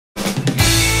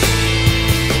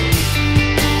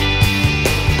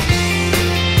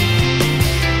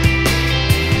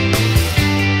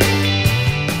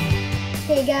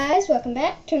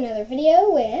back to another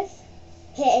video with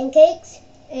pancakes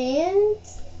and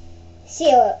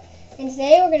syrup. And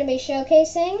today we're going to be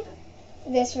showcasing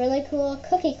this really cool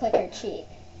cookie clicker cheat.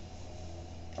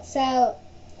 So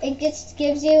it just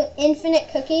gives you infinite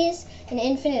cookies and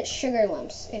infinite sugar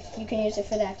lumps, if you can use it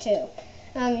for that too.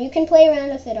 You can play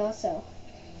around with it also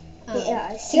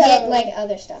to get like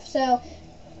other stuff. So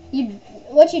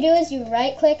what you do is you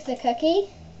right click the cookie.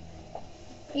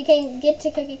 You can get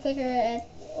to Cookie Clicker at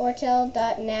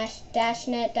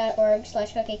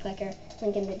ortel.net.org/cookieclicker,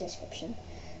 link in the description.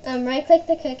 Right click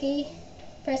the cookie,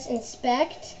 press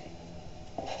inspect,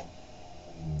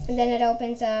 and then it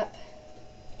opens up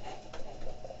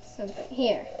something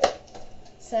here.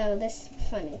 So this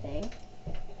funny thing,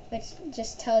 which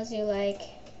just tells you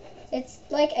it's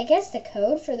like I guess the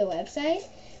code for the website,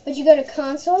 but you go to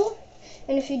console,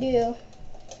 and if you do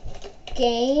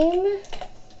game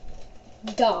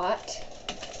dot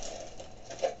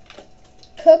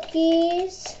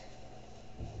cookies,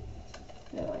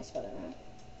 no, I spelled it wrong.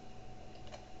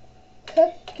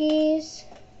 Cookies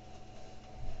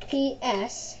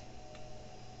PS,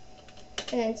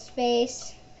 and then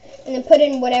space, and then put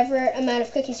in whatever amount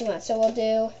of cookies you want. So we'll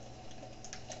do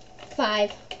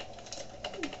 5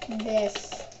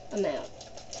 this amount,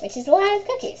 which is a lot of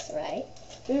cookies, right?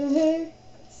 Mm-hmm.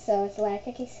 So it's a lot of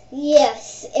cookies.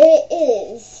 Yes, it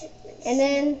is. And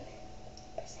then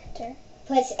press enter.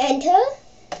 Press enter.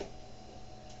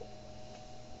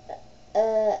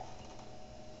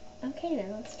 Okay,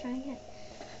 then let's try again.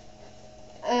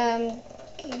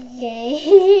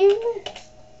 Game.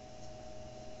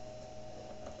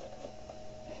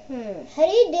 How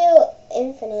do you do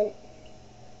infinite?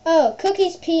 Oh,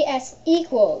 cookies PS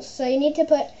equals. So you need to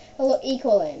put a little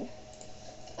equal in.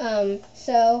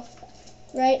 So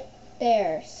right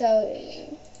there. So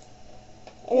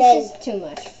this is too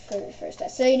much for the first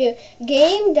test. So you do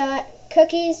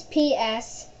game.cookies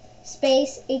PS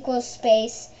space equals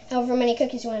space however many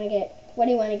cookies you want to get. What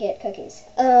do you want to get cookies?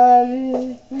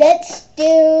 Let's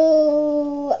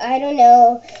do, I don't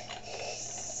know,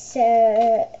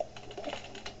 so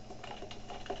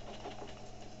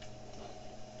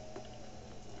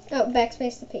oh,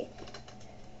 backspace the P.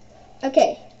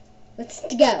 Okay, let's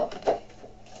go.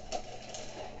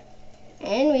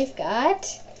 And we've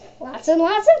got lots and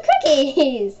lots of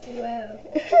cookies. wow.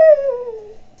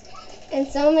 And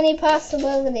so many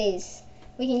possibilities.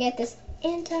 We can get this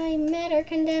antimatter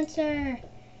condenser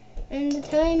and the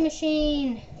time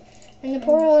machine and the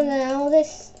portal and all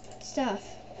this stuff.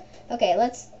 Okay,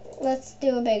 let's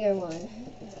do a bigger one.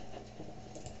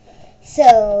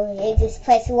 So you just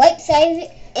press the right side.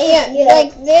 Yeah,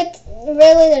 like that.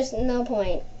 Really, there's no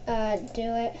point.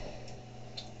 Do it.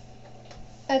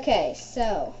 Okay,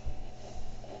 so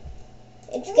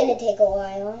it's gonna take a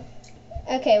while.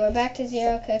 Okay, we're back to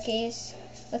 0 cookies.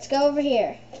 Let's go over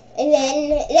here. And then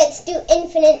let's do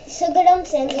infinite sugar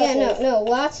lumps and cookies. Yeah, no,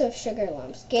 lots of sugar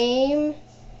lumps. Game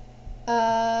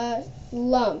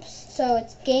lumps. So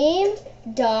it's game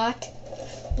dot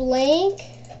blank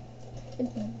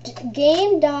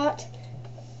game dot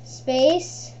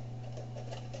space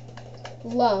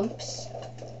lumps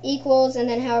equals, and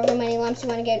then however many lumps you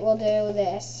want to get, we'll do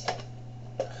this.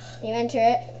 You enter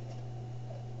it.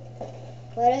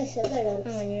 What are sugar lumps?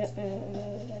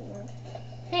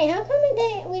 Hey, how come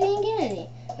we didn't get any?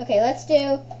 Okay, let's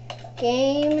do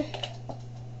game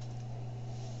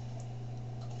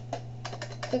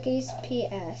cookies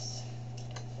PS.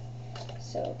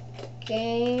 So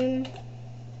game.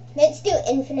 Let's do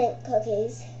infinite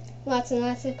cookies. Lots and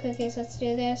lots of cookies. Let's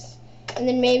do this, and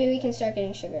then maybe we can start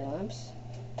getting sugar lumps.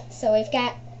 So we've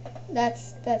got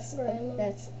that's a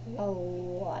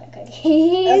lot of cookies.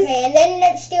 Okay, and then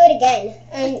let's do it again.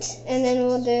 And then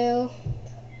we'll do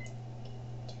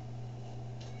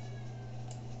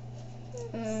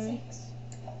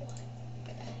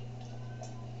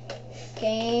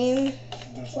game.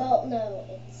 Well, no,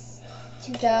 it's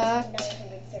dot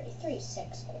 2,933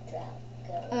 6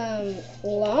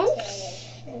 lumps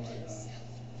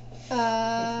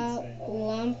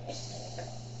lumps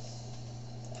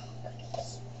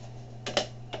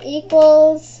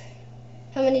equals,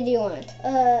 how many do you want?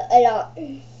 A lot.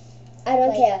 I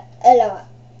don't care. A lot.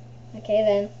 Okay,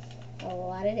 then a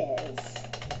lot it is.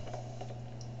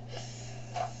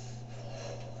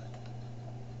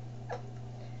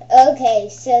 Okay,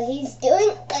 so he's doing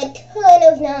a ton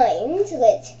of 9s,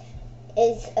 which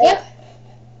is yep.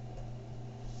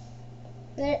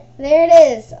 There it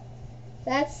is.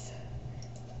 That's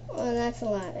a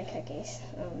lot of cookies.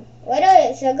 What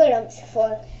are sugar lumps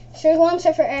for? Sugar lumps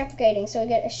are for upgrading, so we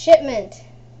get a shipment.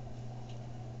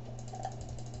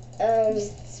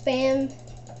 Just spam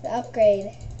the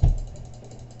upgrade.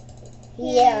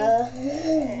 Yeah.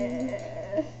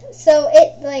 So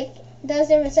it like does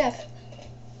different stuff.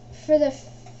 For the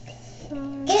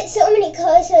Get so many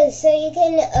cursors so you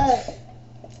can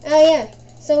oh yeah,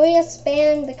 so we just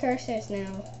spam the cursors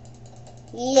now.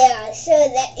 yeah, so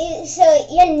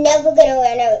you're never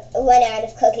gonna run out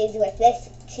of cookies with this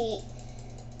cheat.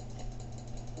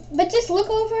 But just look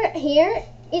over here.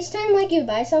 Each time like you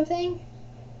buy something,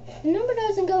 the number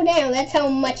doesn't go down. That's how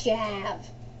much you have.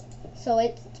 So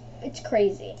it's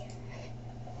crazy.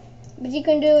 But you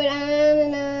can do it on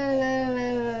and on and on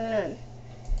and on.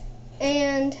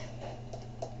 And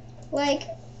like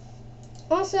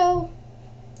also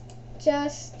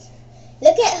just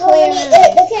Look at how play many.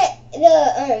 around. Look at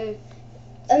the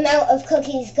amount of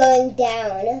cookies going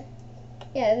down.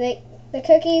 Yeah, the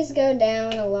cookies go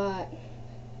down a lot.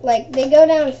 Like they go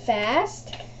down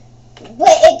fast. But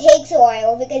it takes a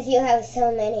while because you have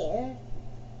so many.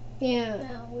 Yeah.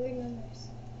 Wow, weird numbers.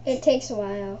 It takes a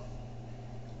while.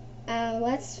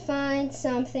 Let's find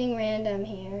something random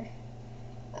here.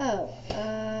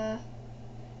 Oh,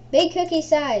 big cookie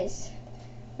size.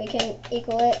 We can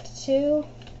equal it to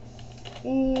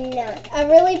No. a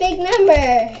really big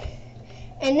number.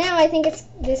 And now I think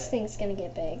this thing's gonna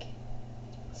get big.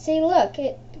 See, look,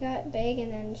 it got big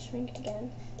and then shrinked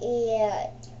again.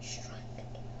 Yeah.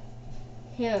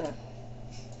 Yeah.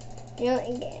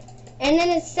 And then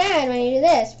it's sad when you do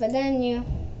this, but then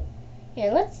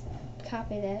here, let's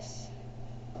copy this.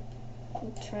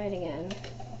 We'll try it again.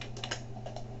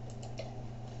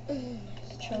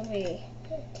 Control V.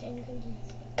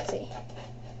 Let's see.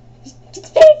 It's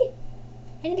big!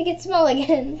 I need to get small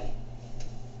again.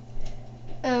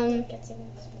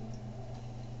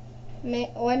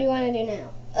 What do you want to do now?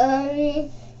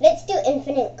 Let's do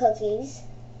infinite cookies.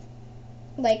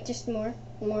 Like just more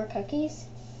cookies?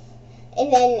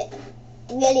 And then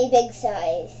really big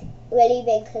size. Really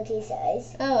big cookie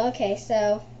size. Oh, okay,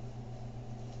 so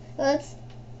let's,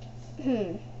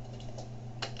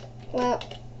 well,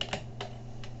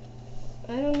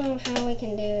 I don't know how we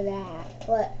can do that.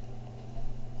 What?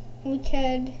 We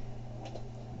could,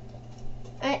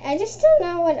 I just don't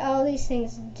know what all these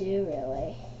things do,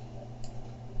 really.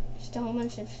 Just a whole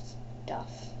bunch of stuff.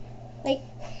 Like,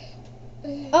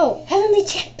 oh, heavenly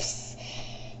chips!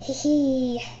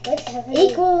 Hee What's happening?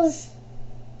 equals,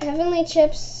 heavenly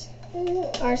chips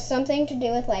are something to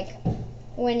do with, like,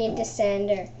 when you descend,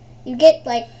 or you get,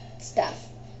 like, stuff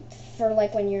for,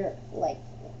 like, when you're, like,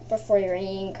 before you're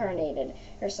reincarnated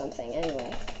or something.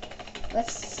 Anyway,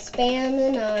 let's spam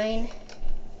the 9.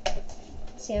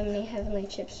 See how many heavenly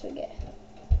chips we get.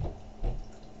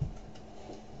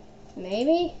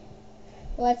 Maybe?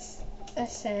 Let's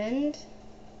ascend.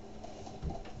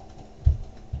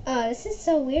 Oh, this is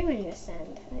so weird when you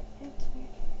ascend. That's weird.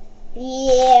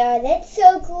 Yeah, that's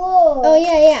so cool. Oh,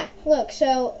 yeah. Look,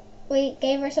 so we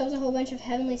gave ourselves a whole bunch of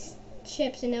heavenly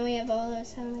chips, and now we have all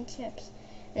those heavenly chips.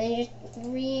 And then you just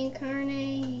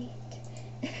reincarnate.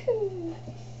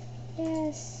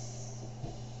 Yes.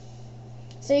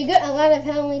 So you got a lot of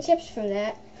heavenly chips from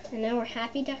that, and now we're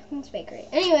Happy Ducklings Bakery.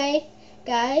 Anyway,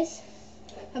 guys,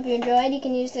 hope you enjoyed. You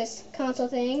can use this console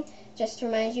thing. Just to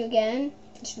remind you again,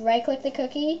 just right-click the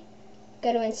cookie,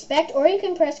 go to inspect, or you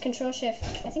can press Control-Shift.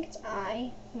 I think it's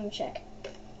I. Let me check.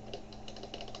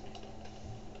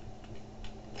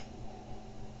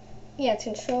 Yeah, it's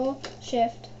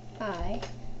Control-Shift-I.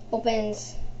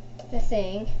 Opens the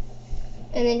thing.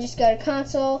 And then just go to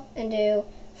console and do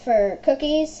for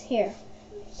cookies. Here.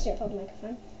 Hold the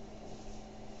microphone.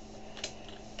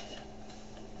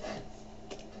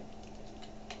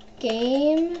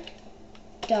 Game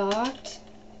dot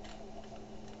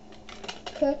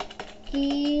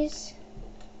cookies.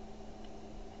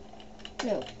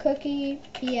 No, cookie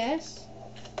PS.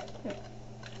 No,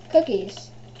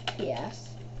 cookies PS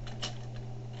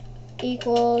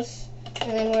equals,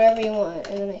 and then wherever you want,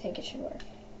 and then I think it should work.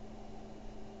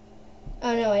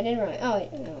 Oh no, I did wrong. Oh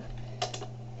wait, no.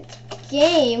 It's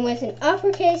game with an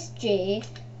uppercase G.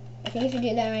 I think if you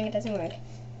do that wrong, it doesn't work.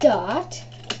 Dot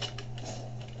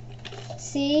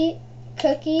C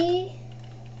cookie.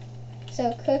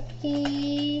 So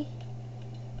cookie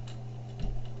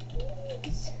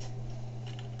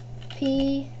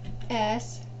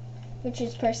PS, which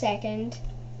is per second,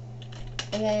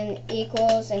 and then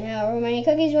equals, and however many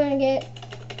cookies you want to get,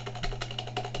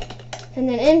 and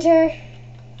then enter,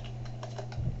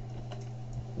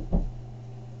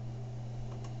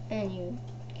 and you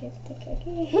get the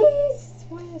cookies.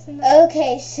 Why isn't that?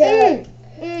 Okay, so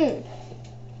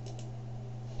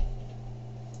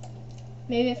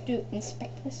Maybe I have to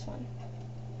inspect this one.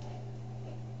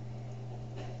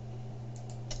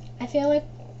 I feel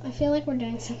like we're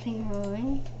doing something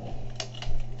wrong.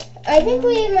 I think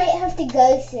we might have to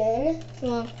go soon.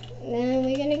 Well, then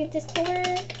we're gonna get this to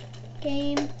work.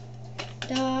 Game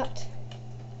dot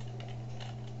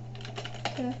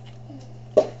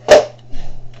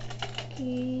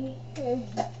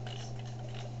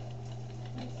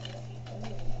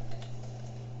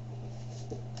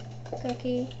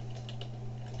cookie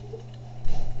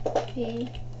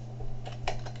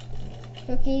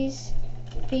cookies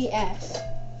PS.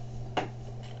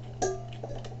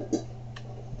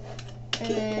 And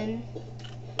then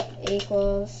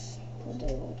equals, we'll do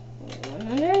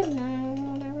 100,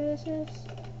 whatever this is.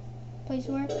 Please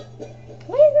work.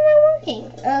 Why isn't that working?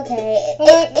 Okay.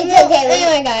 Well, It's no, okay.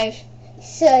 Anyway, guys,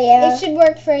 So yeah. it should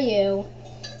work for you.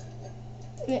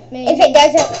 Maybe. If it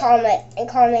doesn't,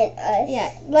 comment us.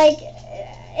 Yeah, like,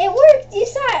 it worked, you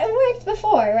saw it worked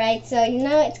before, right? So, you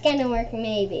know it's gonna work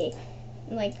maybe.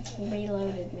 Like,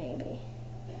 reloaded maybe.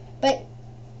 But,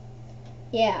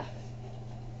 yeah.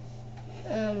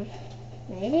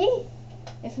 Maybe?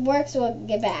 If it works, we'll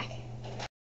get back.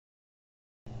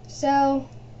 So,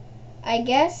 I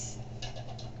guess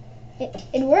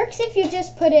it works if you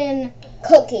just put in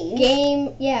Cookies.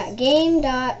 game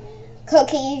dot.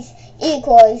 Cookies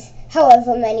equals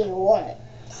however many you want.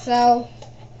 So,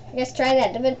 let's try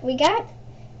that. But we got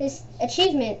this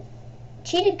achievement.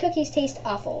 Cheated cookies taste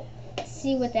awful. Let's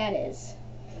see what that is.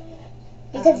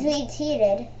 Because we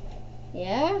cheated.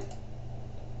 Yeah?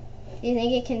 Do you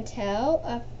think it can tell?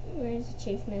 Where's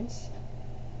achievements?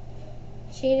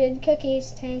 Cheated cookies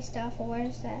taste awful.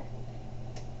 Where's that?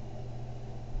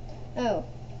 Oh.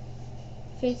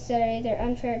 Foods that are either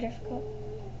unfair or difficult.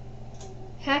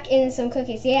 Hack in some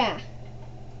cookies. Yeah.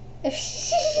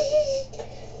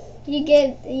 you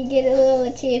get a little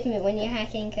achievement when you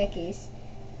hack in cookies.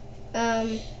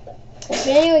 But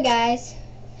anyway, guys,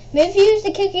 maybe if you use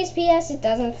the cookies PS, it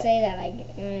doesn't say that.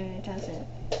 It doesn't.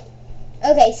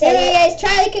 Okay, so Anyway, guys,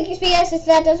 try the cookies PS. If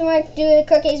that doesn't work, do the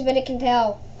cookies, but it can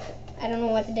tell. I don't know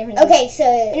what the difference is. okay, so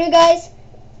Anyway, guys,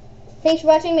 thanks for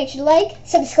watching. Make sure to like,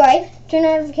 subscribe turn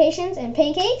on notifications, and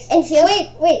pancakes. and seal.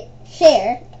 Wait,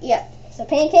 share. Yeah. So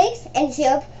pancakes And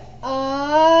seal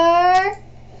are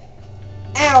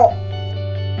out.